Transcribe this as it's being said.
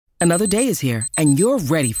Another day is here, and you're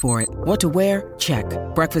ready for it. What to wear? Check.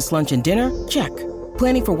 Breakfast, lunch, and dinner? Check.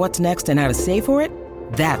 Planning for what's next and how to save for it?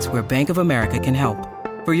 That's where Bank of America can help.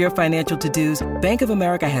 For your financial to-dos, Bank of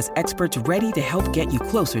America has experts ready to help get you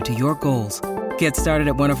closer to your goals. Get started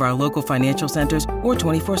at one of our local financial centers or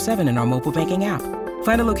 24/7 in our mobile banking app.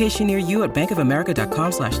 Find a location near you at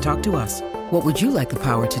bankofamerica.com/talktous. What would you like the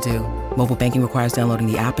power to do? Mobile banking requires downloading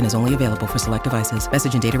the app and is only available for select devices.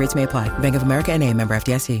 Message and data rates may apply. Bank of America N.A., member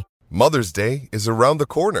FDIC. Mother's Day is around the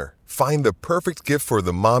corner. Find the perfect gift for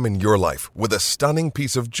the mom in your life with a stunning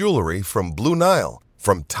piece of jewelry from Blue Nile.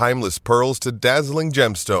 From timeless pearls to dazzling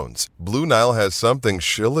gemstones, Blue Nile has something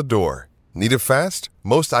she'll adore. Need it fast?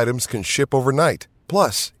 Most items can ship overnight.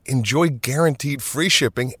 Plus, enjoy guaranteed free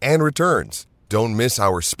shipping and returns. Don't miss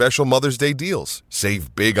our special Mother's Day deals.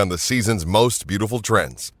 Save big on the season's most beautiful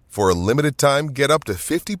trends. For a limited time, get up to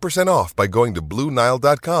 50% off by going to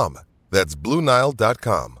BlueNile.com. That's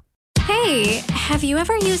BlueNile.com. Hey, have you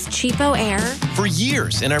ever used Cheapo Air? For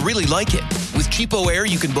years, and I really like it. With Cheapo Air,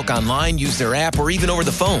 you can book online, use their app, or even over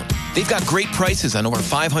the phone. They've got great prices on over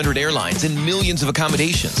 500 airlines and millions of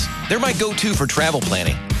accommodations. They're my go-to for travel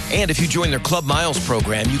planning. And if you join their Club Miles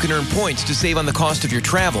program, you can earn points to save on the cost of your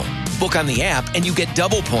travel. Book on the app, and you get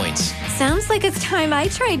double points. Sounds like it's time I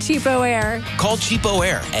tried Cheapo Air. Call Cheapo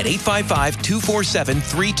Air at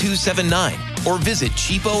 855-247-3279 or visit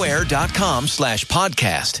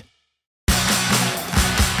cheapoair.com/podcast.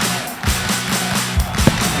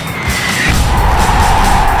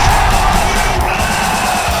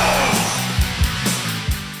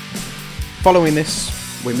 Following this,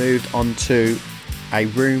 we moved on to a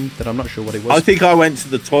room that I'm not sure what it was. I think I went to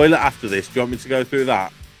the toilet after this. Do you want me to go through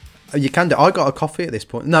that? You can do. I got a coffee at this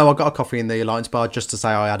point. No, I got a coffee in the Alliance bar just to say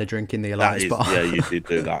I had a drink in the Alliance bar. Yeah, you did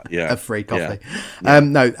do that. Yeah, a free coffee. Yeah.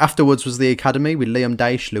 No, afterwards was the Academy with Liam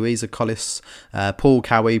Daish, Louisa Collis, Paul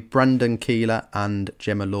Cowie, Brandon Keeler, and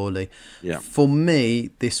Gemma Lawley. Yeah. For me,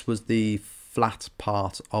 this was the flat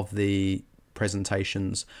part of the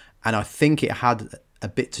presentations, and I think it had a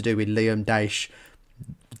bit to do with Liam Daish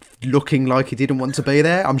looking like he didn't want to be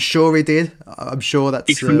there. I'm sure he did. I'm sure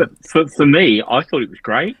that's... For me, I thought it was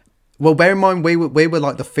great. Well, bear in mind, we were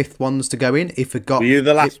like the fifth ones to go in. He forgot... Were you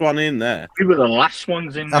the last one in there? We were the last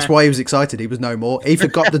ones in there. That's why he was excited. He was no more. He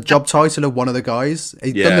forgot the job title of one of the guys.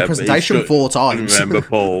 He'd done the presentation 4 times. Couldn't remember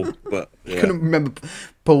Paul, but... Yeah. Couldn't remember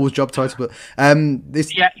Paul's job title, but...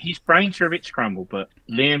 this. Yeah, his brains are a bit scrambled, but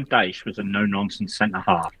Liam Daish was a no-nonsense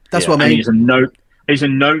centre-half. That's what I mean. And he's a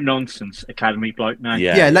no-nonsense Academy bloke now.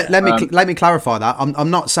 Yeah. Let me clarify that.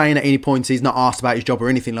 I'm not saying at any point he's not asked about his job or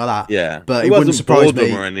anything like that. Yeah, but it wouldn't surprise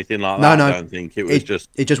me or anything like that. No, I don't think it was just.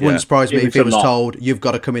 It just wouldn't surprise me if he was told you've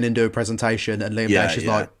got to come in and do a presentation, and Liam Daish is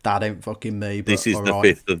like, "That ain't fucking me." But this is the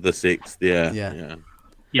fifth of the sixth. Yeah.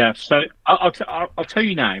 So I'll tell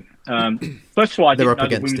you now. First of all, I didn't know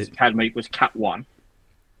the Women's Academy was Cat 1,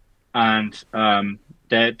 and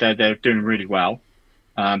they're doing really well.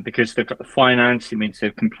 Because they've got the finance, it means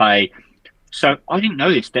they can play. So I didn't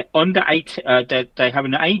know this. They're under 8. They have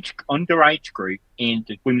an underage group in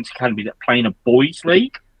the Women's Academy that play in a boys'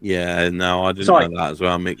 league. Yeah, no, I didn't know that as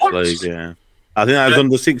well. Mixed league, yeah. I think that was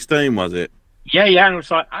under 16, was it? Yeah, and I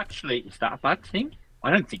was like, actually, is that a bad thing?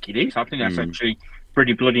 I don't think it is. I think that's actually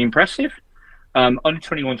pretty bloody impressive. Under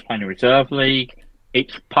 21's playing a reserve league.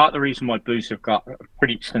 It's part of the reason why Blues have got a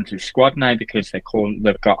pretty extensive squad now because they've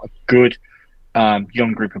got a good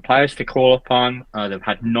young group of players to call upon. They've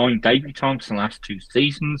had 9 debutants in the last 2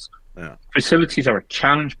 seasons. Yeah. Facilities are a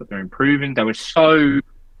challenge, but they're improving. They were so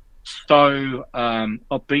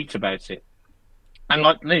upbeat about it. And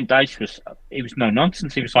like Liam Daish was no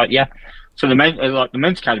nonsense. He was like, yeah. So the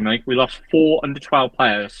men's academy, we lost 4 under 12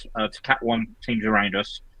 players to Cat 1 teams around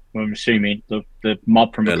us. I'm assuming the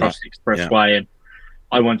mob from across the expressway, and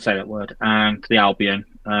I won't say that word, and the Albion.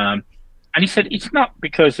 And he said it's not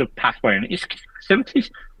because of pathway and it's facilities,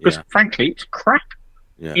 because frankly it's crap.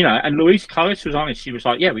 Yeah. You know, and Louise Collis was honest. She was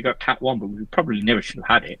like, "Yeah, we got Cat 1, but we probably never should have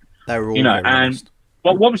had it." They were all, and honest.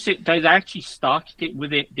 What was it? They actually started it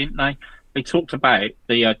with it, didn't they? They talked about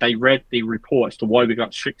they read the report as to why we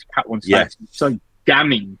got strict Cat 1 status. It's so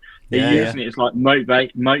damning. They're using it as like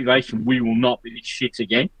motivation. We will not be this shit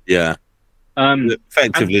again. Yeah.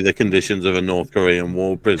 Effectively, the conditions of a North Korean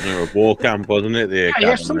war prisoner of war camp, wasn't it?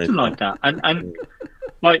 Yeah, something like that. And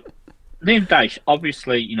like Liam Daish,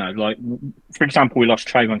 obviously, you know, like for example, we lost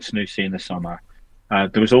Trayvon Sanusi in the summer.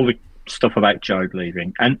 There was all the stuff about Job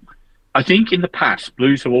leaving, and I think in the past,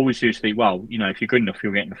 Blues have always used the, well, you know, if you're good enough,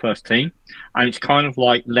 you'll get in the first team, and it's kind of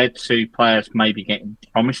like led to players maybe getting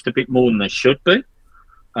promised a bit more than they should be.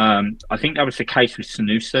 I think that was the case with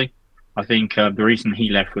Sanusi. I think the reason he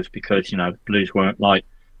left was because, you know, Blues weren't like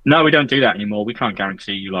No, we don't do that anymore. We can't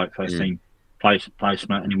guarantee you like first team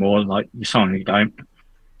placement anymore. Like you sign, you don't.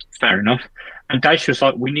 Fair enough. And Daesh was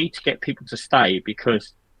like, we need to get people to stay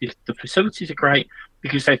because if the facilities are great,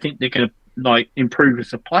 because they think they're going to like improve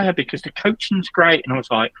as a player, because the coaching's great. And I was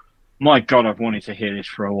like, my God, I've wanted to hear this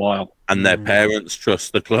for a while. And their parents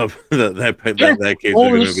trust the club that their kids are going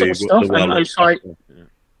to be sort of stuff. And it's like,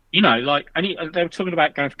 you know, like, they were talking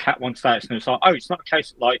about going for Cat 1 status, and it's like, oh, it's not a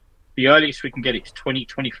case of, like, the earliest we can get it is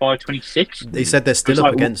 2025, 26. He said they're still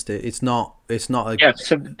up against it. It's not a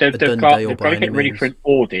so they've got to get ready for an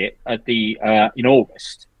audit at the in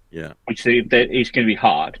August. Yeah, which is going to be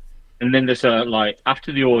hard. And then there's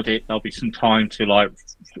after the audit, there'll be some time to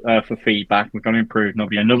for feedback. We're going to improve. And there'll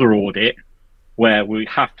be another audit where we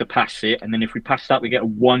have to pass it, and then if we pass that, we get a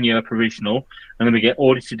 1-year provisional, and then we get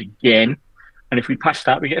audited again. And if we pass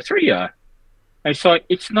that, we get a 3-year. And it's like,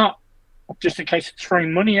 it's not just a case of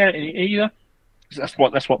throwing money at it either. That's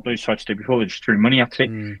what Blues tried to do before. They just threw money at it.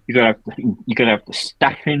 You got to have the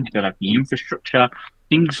staffing. You got to have the infrastructure.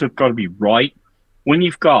 Things have got to be right. When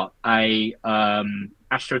you've got a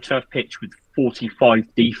AstroTurf pitch with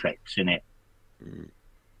 45 defects in it,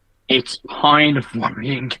 it's kind of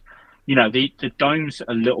worrying. You know, the dome's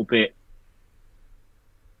a little bit.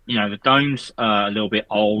 You know, the dome's a little bit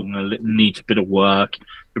old and needs a bit of work.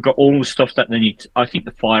 We've got all the stuff that they need. I think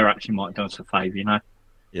the fire actually might have done us a favour, you know.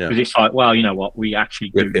 Yeah. Because it's like, well, you know what, we actually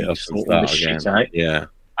do need to sort all this shit out. Yeah.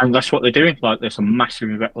 And that's what they're doing. Like, there's a massive,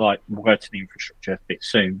 we'll go to the infrastructure a bit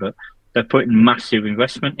soon, but they're putting massive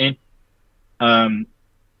investment in.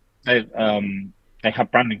 They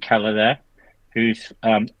have Brandon Keller there, who's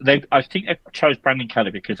I think they chose Brandon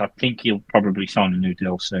Keller because I think he'll probably sign a new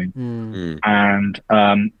deal soon. And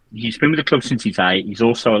he's been with the club since he's 8. He's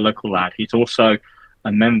also a local lad. He's also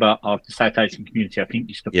a member of the South Asian community. I think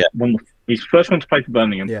he's he's the first one to play for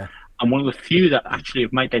Birmingham, and one of the few that actually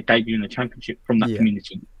have made their debut in the Championship from that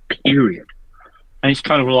community. Period. And it's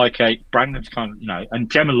kind of like Brandon's kind of, you know, and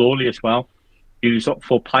Gemma Lawley as well, who's up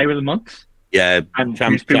for Player of the Month. Yeah, and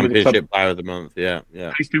Championship Player of the Month. Yeah.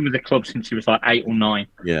 He's been with the club since he was like 8 or 9.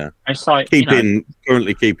 Yeah, and it's like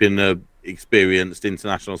currently keeping the experienced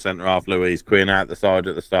international centre half Louise Quinn out the side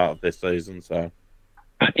at the start of this season. So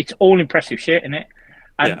it's all impressive shit, isn't it?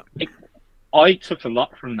 And I took a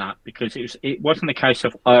lot from that because it wasn't a case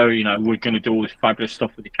of, oh, you know, we're going to do all this fabulous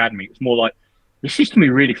stuff with the academy. It was more like, this is going to be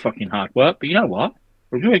really fucking hard work, but you know what?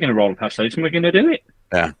 We're going to roll past those and we're going to do it.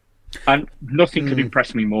 Yeah. And nothing could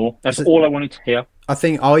impress me more. That's all I wanted to hear. I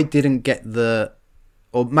think I didn't get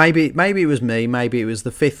or maybe it was me, maybe it was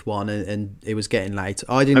the 5th one and it was getting late.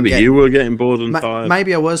 I didn't Maybe you were getting bored and tired.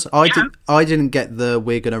 Maybe I was. I didn't get the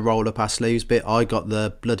we're going to roll up our sleeves bit. I got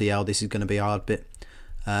the bloody hell, this is going to be hard bit.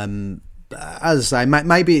 As I say,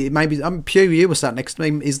 maybe Pew, you were sat next to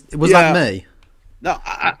me. Was that me? No,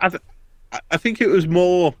 I think it was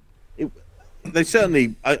more. They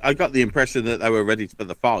certainly. I got the impression that they were ready for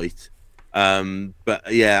the fight.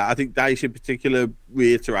 But yeah, I think Daesh in particular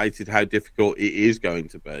reiterated how difficult it is going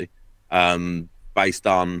to be, based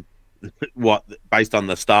on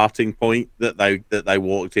the starting point that they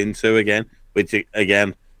walked into again, which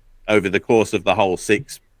again over the course of the whole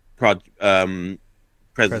 6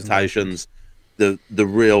 presentations, the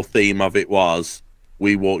real theme of it was,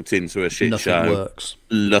 we walked into a shit show. Works.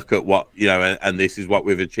 Look at what, you know, and this is what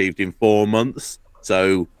we've achieved in 4 months.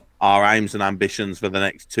 So our aims and ambitions for the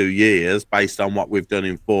next 2 years, based on what we've done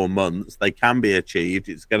in 4 months, they can be achieved.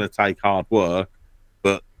 It's going to take hard work,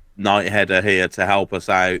 but Nighthead are here to help us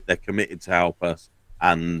out. They're committed to help us,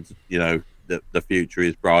 and you know, the future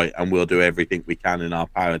is bright, and we'll do everything we can in our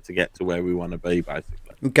power to get to where we want to be,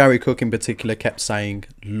 basically. Gary Cook in particular kept saying,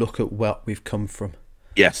 look at what we've come from.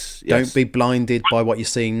 Yes. Don't be blinded by what you're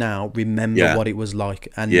seeing now. Remember what it was like.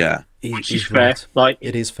 And which is fair. Right. Like,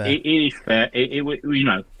 it is fair. It is fair. It you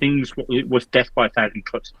know, it was death by 1,000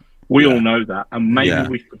 cuts. We all know that, and maybe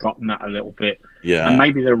we've forgotten that a little bit. Yeah. And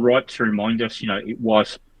maybe they're right to remind us. You know, it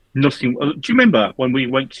was nothing. Do you remember when we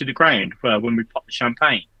went to the ground when we popped the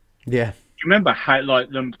champagne? Yeah. Do you remember how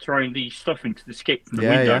them throwing the stuff into the skip from the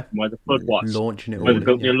window from where the flood was, launching it, where they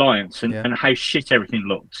built the alliance, and how shit everything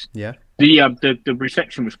looked. Yeah. The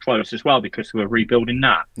reception was closed as well because we were rebuilding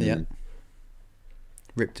that. Yeah.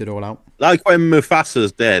 Ripped it all out. Like when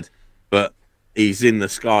Mufasa's dead, but he's in the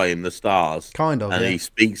sky in the stars. Kind of. And he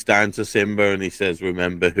speaks down to Simba and he says,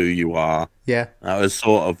 remember who you are. Yeah. That was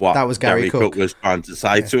sort of what Gary Cook was trying to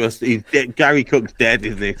say to us. Gary Cook's dead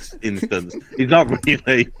in this instance. He's not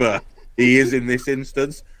really, but he is in this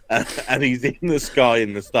instance. And he's in the sky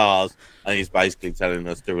in the stars. And he's basically telling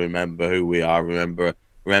us to remember who we are.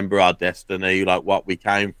 Remember our destiny, like what we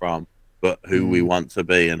came from. but who we want to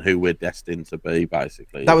be and who we're destined to be,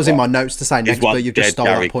 basically. That was in my notes to say next, but you've just stole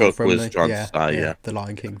Gary that point Cook from was me. trying to say, the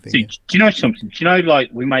Lion King thing. See, do you know something? Do you know, like,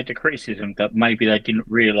 we made the criticism that maybe they didn't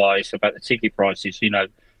realise about the ticket prices, you know,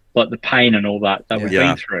 like the pain and all that we've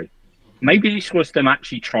been through. Maybe this was them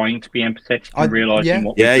actually trying to be empathetic and realising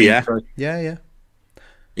what we've been through. Yeah.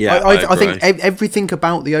 I think everything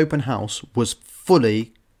about the open house was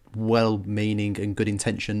fully well-meaning and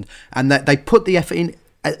good-intentioned, and that they put the effort in,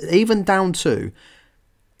 even down to,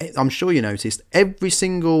 I'm sure you noticed, every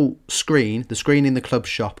single screen, the screen in the club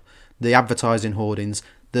shop, the advertising hoardings,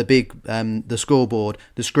 the big, the scoreboard,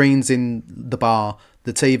 the screens in the bar,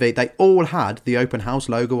 the TV, they all had the open house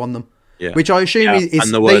logo on them. Yeah. Which I assume is...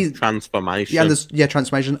 And the word transformation.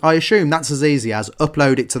 Transformation. I assume that's as easy as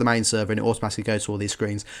upload it to the main server and it automatically goes to all these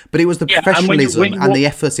screens. But it was the professionalism and the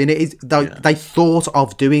effort in it. They thought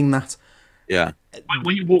of doing that. Yeah.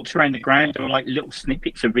 When you walked around the ground, there were like little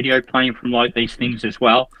snippets of video playing from like these things as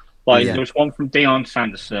well. Like there was one from Deion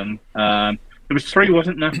Sanderson. There was 3,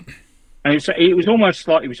 wasn't there? And it was almost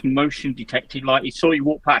like it was motion detected. Like he saw you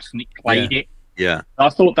walk past and it played it. Yeah, I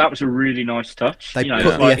thought that was a really nice touch. They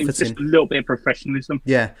put the effort just in. A little bit of professionalism.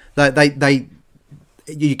 Yeah,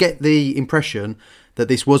 you get the impression that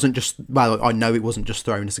this wasn't just. Well, I know it wasn't just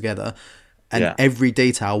thrown together, and every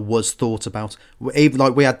detail was thought about. Even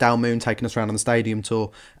like we had Dal Moon taking us around on the stadium tour,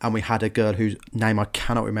 and we had a girl whose name I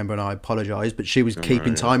cannot remember, and I apologise, but she was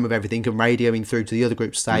keeping time with everything and radioing through to the other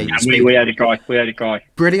groups. We had a guy.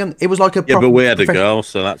 Brilliant. It was like a but we had a girl,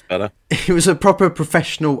 so that's better. It was a proper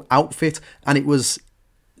professional outfit, and it was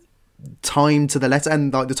timed to the letter,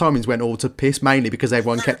 and like the timings went all to piss, mainly because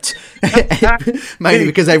everyone kept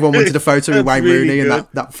wanted a photo with Wayne Rooney, and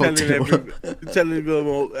that fucked it all up. Telling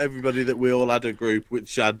everybody that we all had a group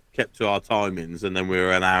which had kept to our timings, and then we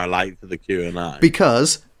were an hour late for the Q&A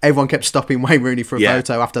because everyone kept stopping Wayne Rooney for a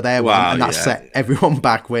photo after their one, and that set everyone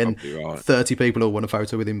back when 30 people all want a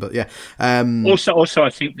photo with him. But also I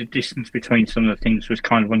think the distance between some of the things was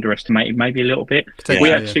kind of underestimated, maybe a little bit. We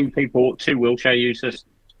had 2 wheelchair users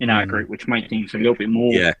in our group, which made things a little bit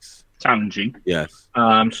more challenging. Yes.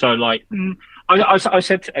 So like, I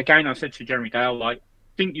said to Jeremy Dale, like, I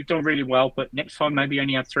think you've done really well, but next time maybe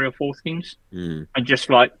only have 3 or 4 things, and just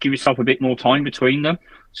like give yourself a bit more time between them.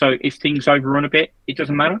 So if things overrun a bit, it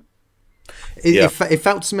doesn't matter. It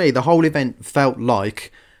felt to me, the whole event felt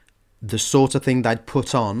like the sort of thing they'd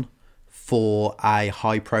put on for a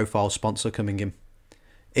high-profile sponsor coming in.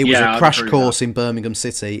 It was a crash course in Birmingham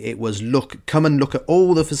City. It was come and look at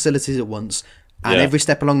all the facilities at once, and every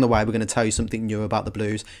step along the way we're going to tell you something new about the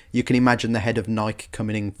Blues. You can imagine the head of Nike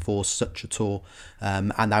coming in for such a tour,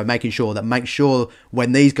 and they were making sure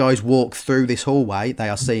when these guys walk through this hallway, they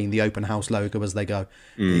are seeing the open house logo as they go.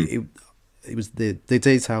 It was the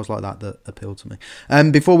details like that appealed to me.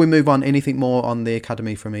 Before we move on, anything more on the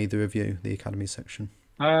academy from either of you, the academy section?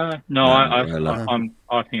 No, I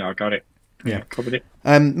think I got it. Yeah, covered it.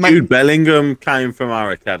 Jude Bellingham came from our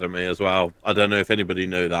academy as well. I don't know if anybody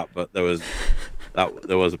knew that, but there was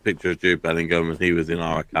a picture of Jude Bellingham, and he was in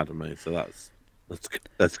our academy. So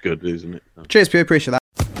that's good, isn't it? Cheers, Pew. Appreciate that.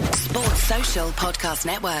 Sports Social Podcast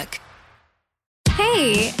Network.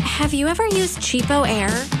 Hey, have you ever used Cheapo Air?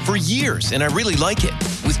 For years, and I really like it.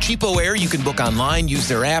 With Cheapo Air, you can book online, use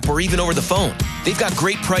their app, or even over the phone. They've got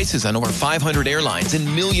great prices on over 500 airlines and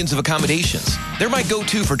millions of accommodations. They're my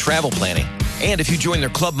go-to for travel planning. And if you join their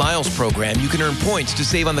Club Miles program, you can earn points to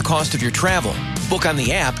save on the cost of your travel. Book on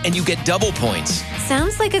the app, and you get double points.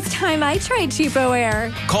 Sounds like it's time I tried Cheapo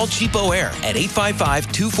Air. Call Cheapo Air at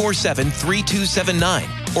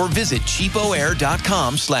 855-247-3279 or visit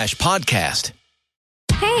cheapoair.com/podcast.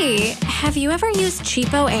 Hey, have you ever used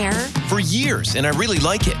Cheapo Air? For years, and I really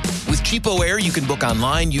like it. With Cheapo Air, you can book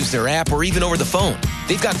online, use their app, or even over the phone.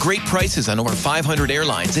 They've got great prices on over 500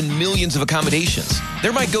 airlines and millions of accommodations.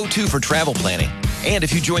 They're my go-to for travel planning. And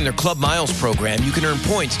if you join their Club Miles program, you can earn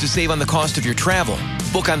points to save on the cost of your travel.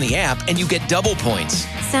 Book on the app, and you get double points.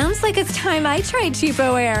 Sounds like it's time I tried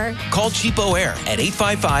Cheapo Air. Call Cheapo Air at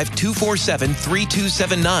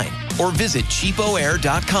 855-247-3279 or visit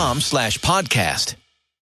cheapoair.com/podcast.